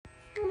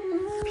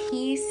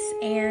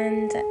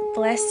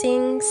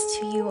Blessings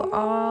to you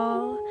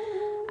all.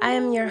 I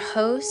am your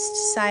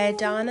host,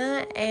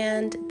 Sayadana,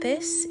 and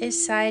this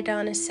is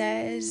Sayadana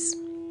Says.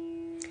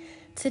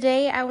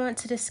 Today I want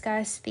to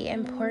discuss the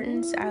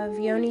importance of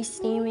yoni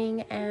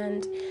steaming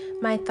and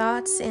my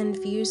thoughts and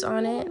views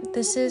on it.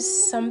 This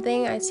is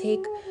something I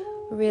take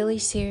really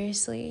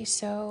seriously,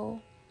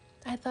 so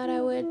I thought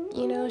I would,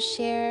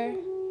 share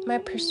my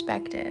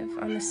perspective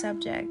on the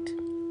subject.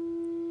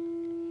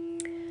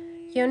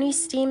 Yoni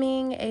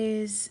steaming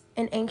is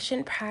an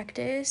ancient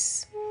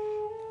practice,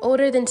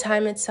 older than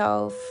time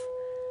itself.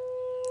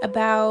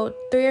 About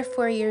 3 or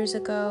 4 years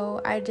ago,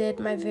 I did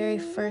my very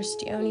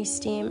first yoni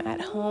steam at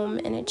home,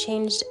 and it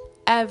changed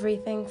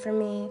everything for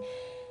me.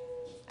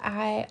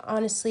 I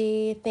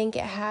honestly think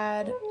it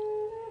had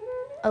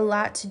a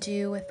lot to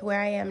do with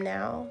where I am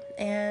now,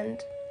 and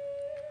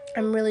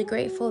I'm really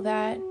grateful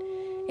that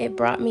it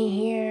brought me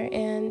here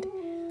and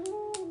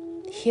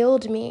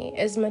healed me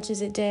as much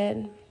as it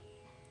did.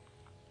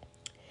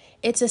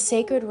 It's a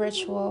sacred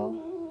ritual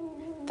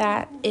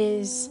that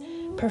is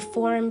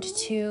performed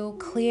to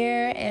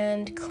clear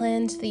and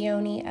cleanse the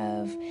yoni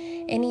of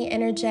any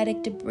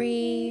energetic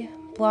debris,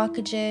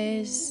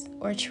 blockages,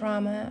 or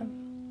trauma.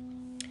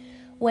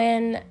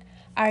 When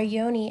our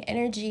yoni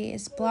energy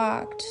is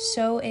blocked,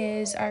 so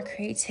is our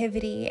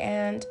creativity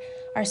and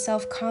our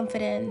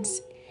self-confidence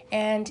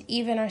and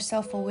even our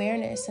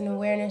self-awareness and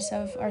awareness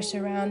of our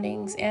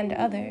surroundings and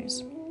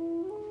others.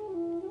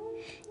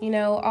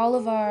 All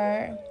of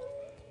our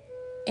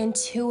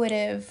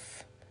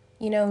intuitive,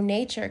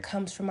 nature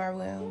comes from our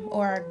womb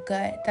or our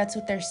gut. That's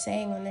what they're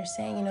saying when they're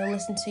saying,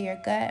 listen to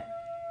your gut.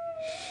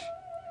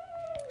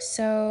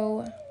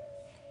 So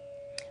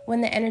when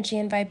the energy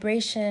and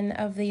vibration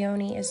of the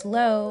yoni is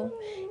low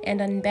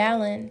and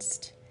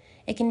unbalanced,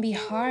 it can be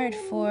hard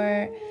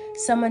for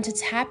someone to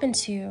tap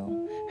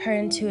into her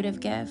intuitive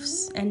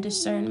gifts and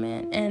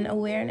discernment and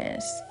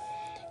awareness.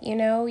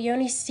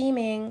 Yoni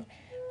steaming,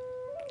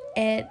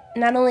 it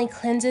not only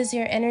cleanses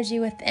your energy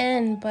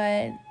within,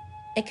 but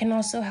it can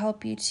also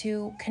help you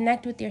to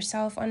connect with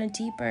yourself on a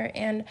deeper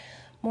and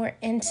more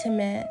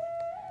intimate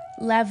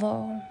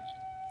level.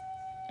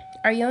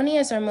 Our yoni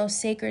is our most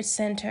sacred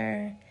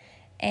center,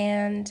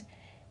 and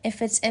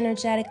if it's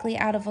energetically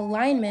out of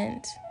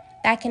alignment,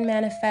 that can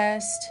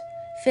manifest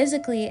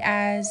physically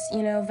as,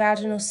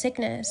 vaginal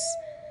sickness,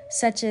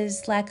 such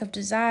as lack of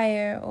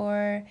desire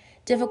or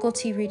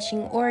difficulty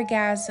reaching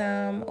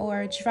orgasm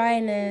or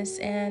dryness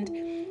and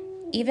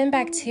even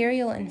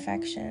bacterial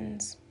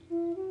infections.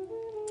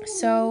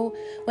 So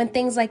when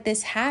things like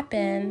this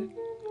happen,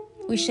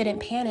 we shouldn't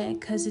panic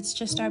because it's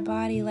just our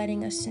body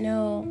letting us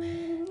know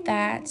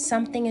that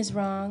something is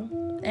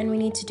wrong and we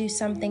need to do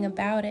something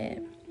about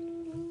it.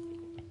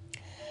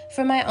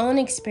 From my own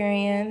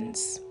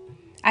experience,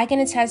 I can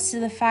attest to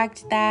the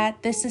fact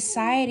that this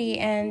society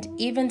and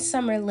even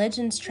some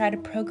religions try to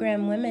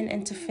program women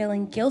into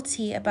feeling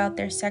guilty about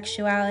their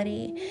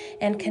sexuality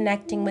and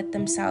connecting with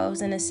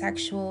themselves in a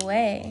sexual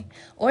way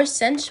or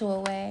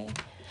sensual way.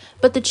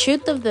 But the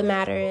truth of the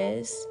matter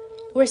is,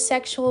 we're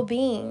sexual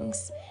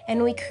beings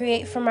and we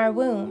create from our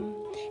womb,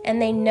 and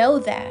they know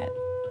that.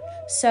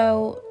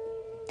 So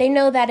they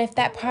know that if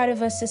that part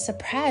of us is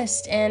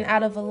suppressed and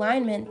out of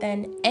alignment,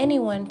 then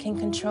anyone can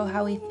control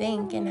how we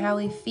think and how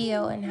we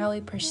feel and how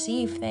we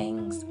perceive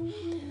things.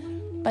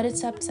 But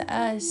it's up to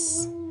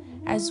us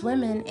as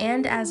women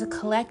and as a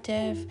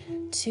collective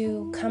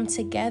to come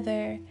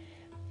together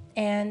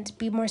and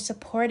be more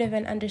supportive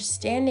and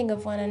understanding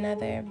of one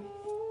another.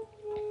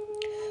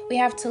 We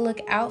have to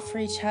look out for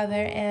each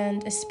other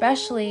and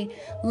especially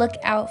look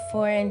out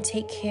for and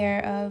take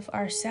care of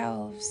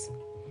ourselves.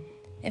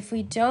 If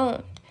we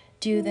don't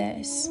do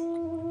this,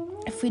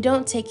 if we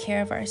don't take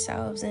care of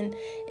ourselves, and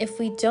if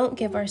we don't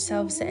give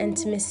ourselves the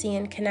intimacy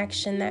and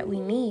connection that we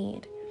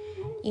need,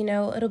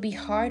 it'll be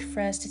hard for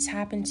us to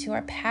tap into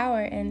our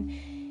power and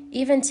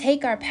even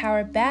take our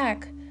power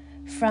back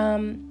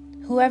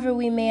from whoever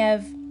we may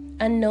have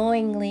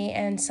unknowingly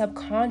and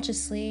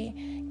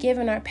subconsciously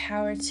given our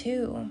power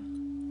to.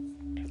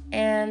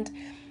 And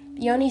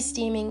yoni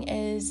steaming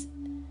is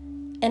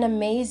an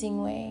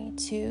amazing way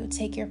to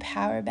take your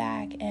power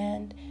back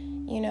and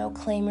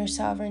claim your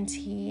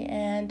sovereignty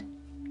and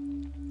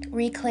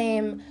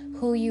reclaim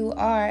who you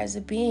are as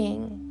a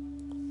being.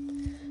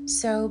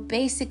 So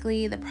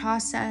basically, the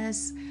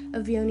process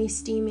of yoni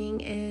steaming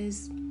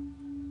is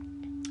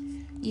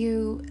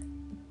you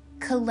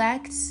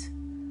collect,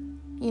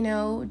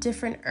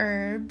 different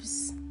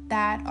herbs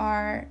that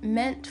are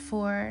meant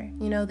for,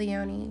 the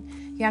yoni.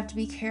 You have to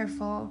be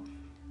careful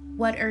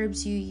what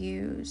herbs you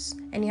use,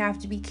 and you have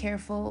to be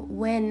careful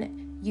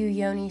when you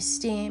yoni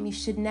steam. You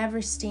should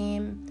never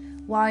steam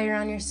while you're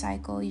on your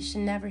cycle. You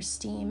should never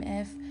steam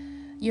if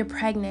you're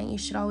pregnant. You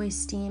should always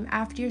steam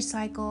after your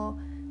cycle,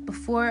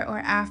 before or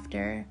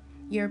after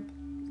your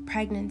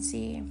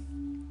pregnancy.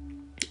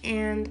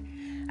 And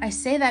I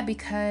say that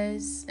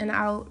because, and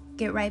I'll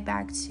get right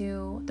back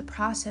to the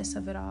process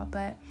of it all,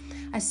 but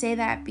I say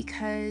that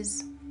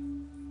because,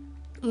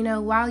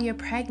 while you're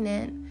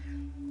pregnant,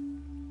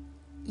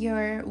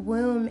 your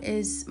womb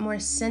is more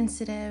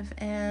sensitive,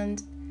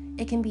 and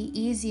it can be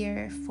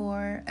easier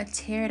for a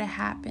tear to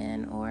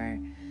happen, or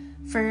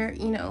for,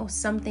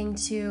 something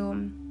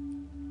to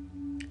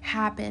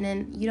happen,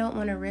 and you don't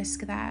want to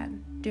risk that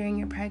during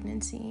your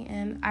pregnancy.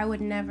 And I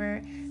would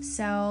never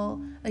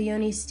sell a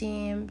yoni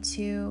steam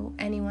to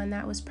anyone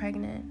that was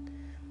pregnant,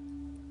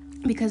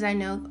 because I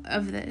know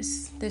of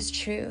this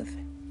truth.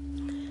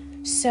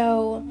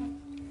 So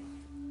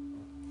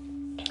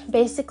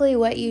basically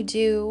what you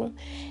do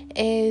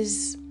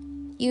is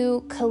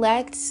you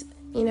collect,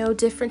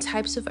 different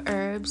types of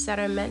herbs that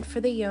are meant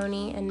for the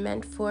yoni and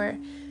meant for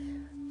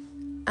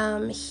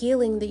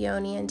healing the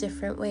yoni in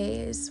different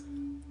ways.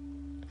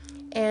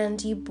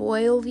 And you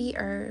boil the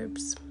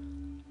herbs,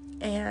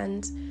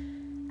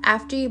 and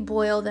after you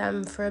boil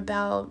them for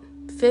about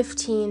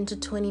 15 to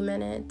 20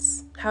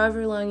 minutes,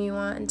 however long you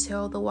want,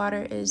 until the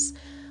water is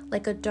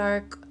like a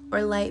dark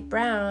or light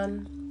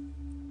brown,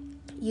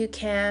 you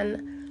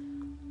can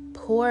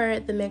pour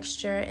the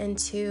mixture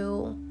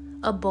into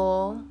a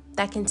bowl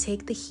that can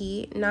take the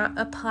heat, not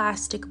a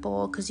plastic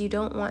bowl, because you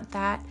don't want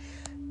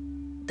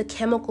the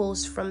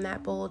chemicals from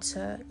that bowl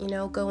to,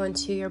 go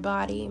into your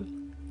body.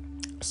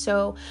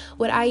 So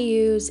what I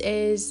use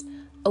is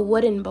a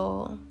wooden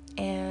bowl,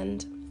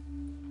 and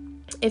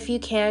if you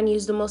can,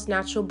 use the most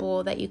natural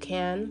bowl that you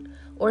can,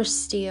 or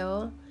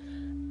steel.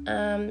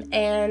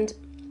 And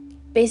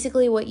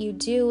basically what you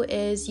do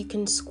is you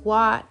can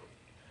squat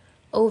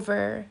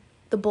over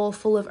the bowl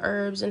full of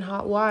herbs and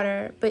hot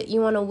water, but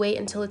you want to wait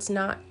until it's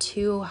not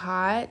too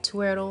hot to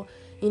where it'll,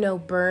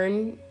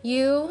 burn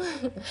you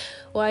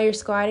while you're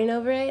squatting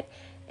over it.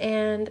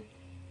 And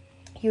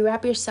you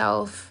wrap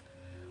yourself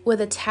with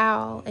a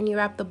towel, and you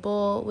wrap the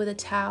bowl with a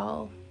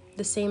towel,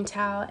 the same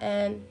towel,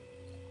 and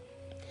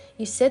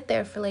you sit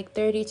there for like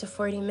 30 to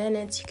 40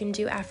 minutes. You can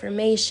do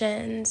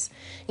affirmations,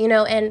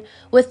 and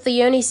with the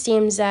yoni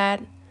steams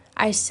that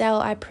I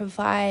sell, I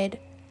provide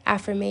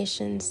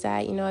affirmations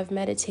that, I've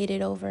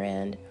meditated over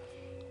and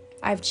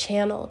I've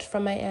channeled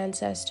from my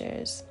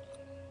ancestors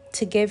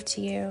to give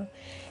to you.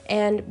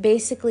 And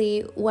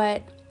basically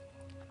what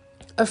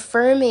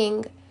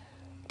affirming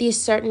these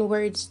certain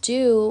words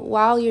do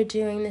while you're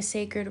doing the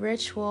sacred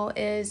ritual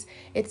is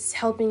it's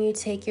helping you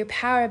take your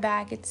power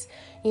back. It's,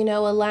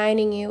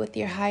 aligning you with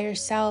your higher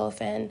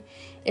self, and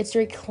it's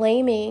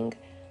reclaiming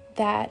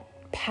that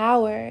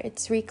power.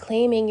 It's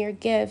reclaiming your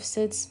gifts.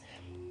 It's,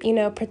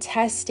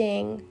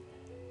 protesting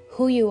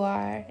who you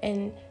are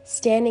and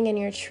standing in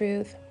your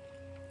truth.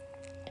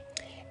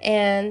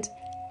 And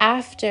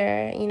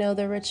after,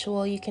 the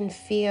ritual, you can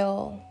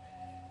feel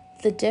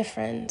the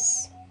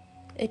difference.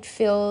 It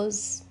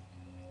feels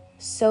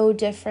so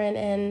different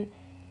and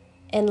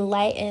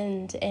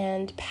enlightened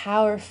and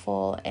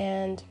powerful,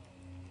 and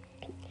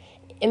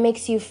it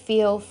makes you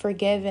feel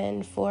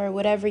forgiven for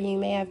whatever you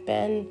may have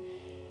been,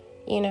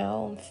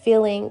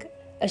 feeling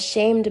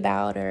ashamed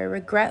about or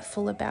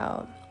regretful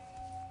about.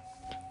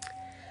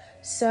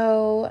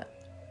 So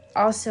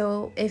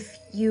also, if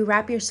you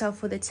wrap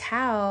yourself with a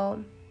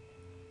towel,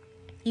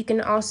 you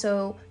can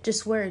also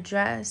just wear a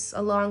dress,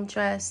 a long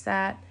dress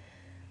that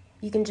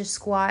you can just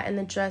squat and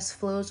the dress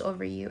flows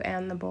over you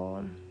and the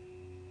bowl.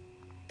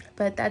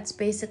 But that's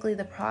basically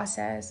the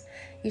process.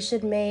 You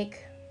should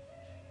make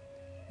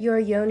your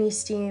yoni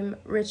steam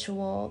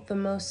ritual the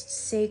most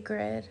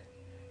sacred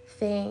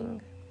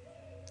thing.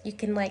 You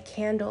can light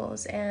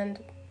candles, and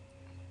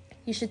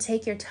you should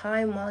take your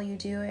time while you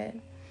do it.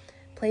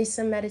 Play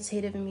some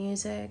meditative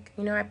music.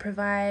 I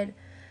provide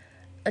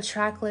a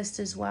track list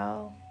as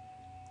well.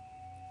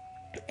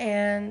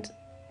 And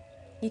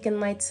you can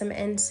light some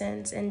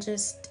incense and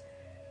just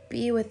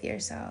be with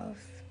yourself.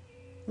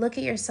 Look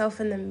at yourself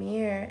in the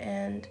mirror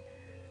and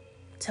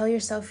tell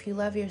yourself you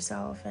love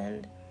yourself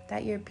and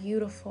that you're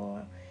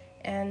beautiful,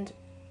 and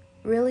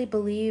really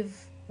believe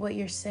what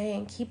you're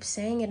saying. Keep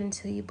saying it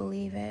until you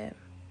believe it.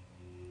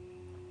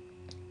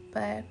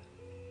 But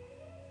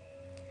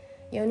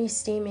yoni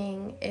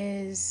steaming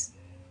is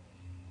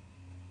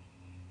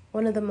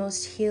one of the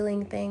most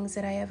healing things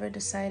that I ever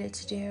decided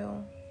to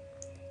do.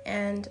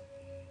 And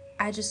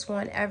I just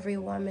want every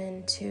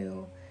woman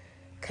to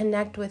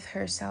connect with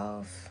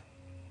herself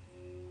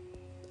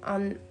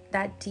on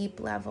that deep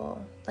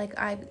level, like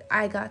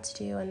I got to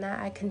do, and that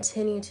I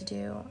continue to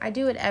do. I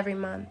do it every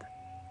month,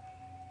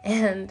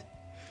 and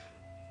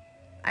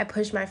I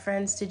push my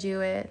friends to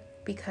do it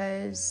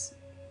because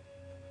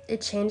it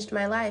changed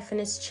my life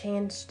and it's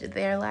changed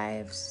their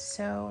lives.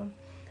 So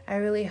I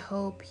really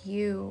hope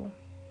you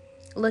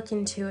look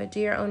into it, do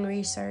your own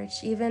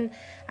research, even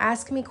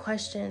ask me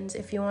questions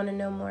if you want to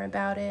know more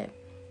about it.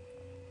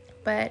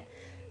 But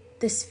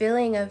this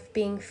feeling of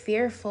being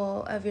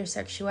fearful of your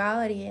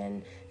sexuality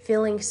and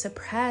feeling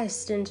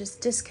suppressed and just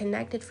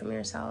disconnected from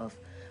yourself,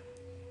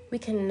 we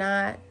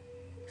cannot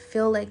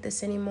feel like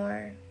this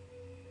anymore.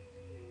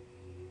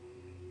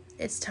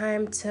 It's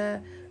time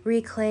to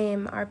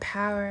reclaim our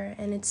power,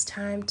 and it's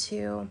time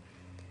to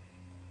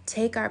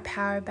take our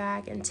power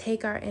back and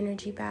take our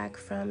energy back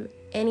from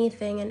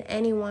anything and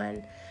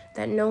anyone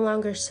that no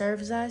longer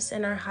serves us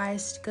in our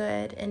highest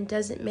good and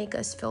doesn't make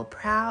us feel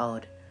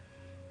proud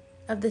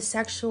of the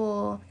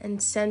sexual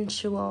and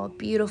sensual,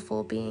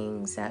 beautiful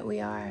beings that we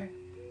are.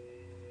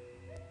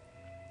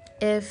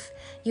 If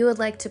you would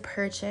like to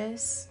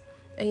purchase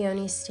a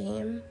yoni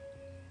steam,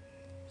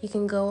 you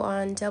can go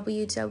on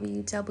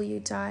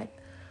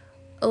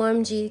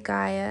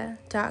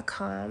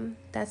www.omggaia.com.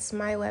 That's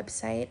my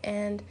website,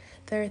 and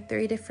there are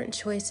 3 different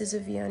choices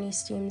of yoni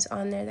steams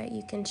on there that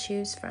you can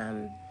choose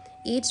from,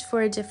 each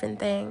for a different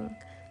thing.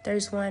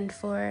 There's one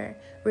for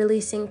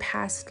releasing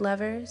past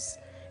lovers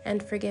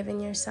and forgiving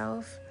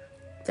yourself.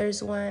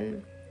 There's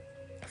one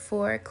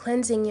for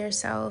cleansing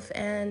yourself,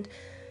 and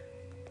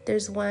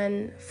there's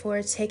one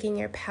for taking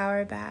your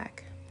power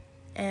back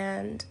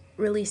and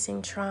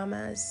releasing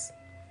traumas.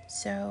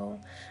 So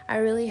I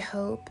really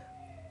hope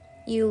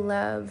you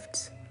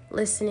loved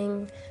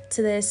listening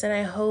to this, and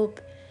I hope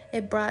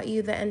it brought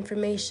you the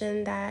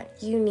information that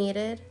you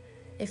needed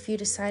if you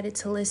decided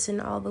to listen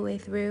all the way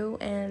through.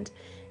 And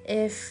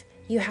if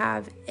you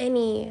have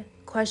any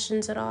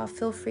questions at all,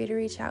 feel free to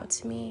reach out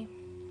to me.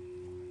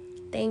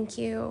 Thank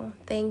you.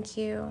 Thank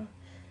you.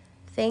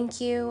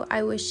 Thank you.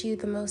 I wish you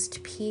the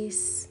most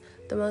peace,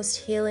 the most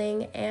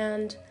healing,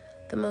 and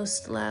the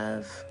most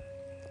love.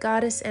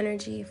 Goddess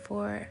energy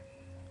for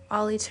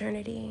all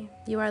eternity.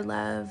 You are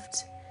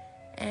loved,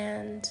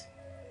 and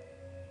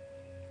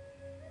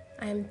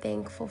I am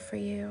thankful for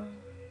you.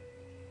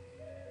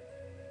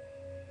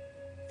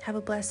 Have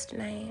a blessed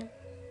night.